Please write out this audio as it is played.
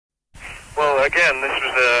again, this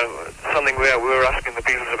was something we were asking the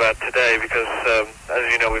Beatles about today because, as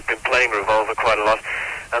you know, we've been playing Revolver quite a lot,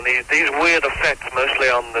 and these weird effects, mostly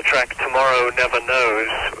on the track Tomorrow Never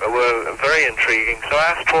Knows, were very intriguing. So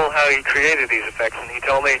I asked Paul how he created these effects, and he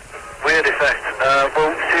told me... Weird effects. Well,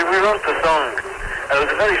 see, we wrote the song, and it was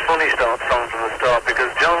a very funny song from the start, because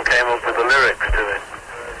John came up with the lyrics to it,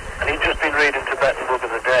 and he'd just been reading Tibetan Book of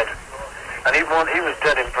the Dead, and he was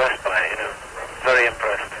dead impressed by it, very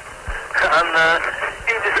impressed. And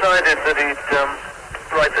he decided that he'd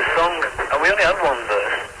write the song, and we only had one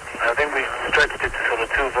verse. I think we stretched it to sort of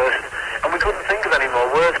 2 verses, and we couldn't think of any more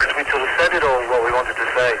words because we sort of said it all what we wanted to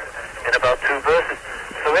say in about 2 verses.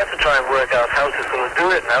 So we had to try and work out how to sort of do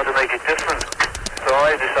it and how to make it different. So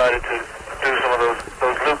I decided to do some of those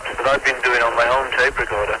loops that I'd been doing on my own tape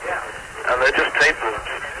recorder, and they're just tape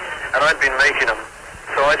loops, and I'd been making them.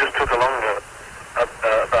 So I just took along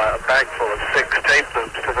about a bag full of 6 tape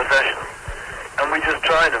loops to the session, and we just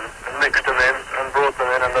tried them and mixed them in and brought them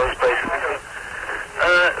in those places.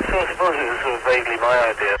 So I suppose it was sort of vaguely my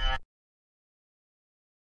idea.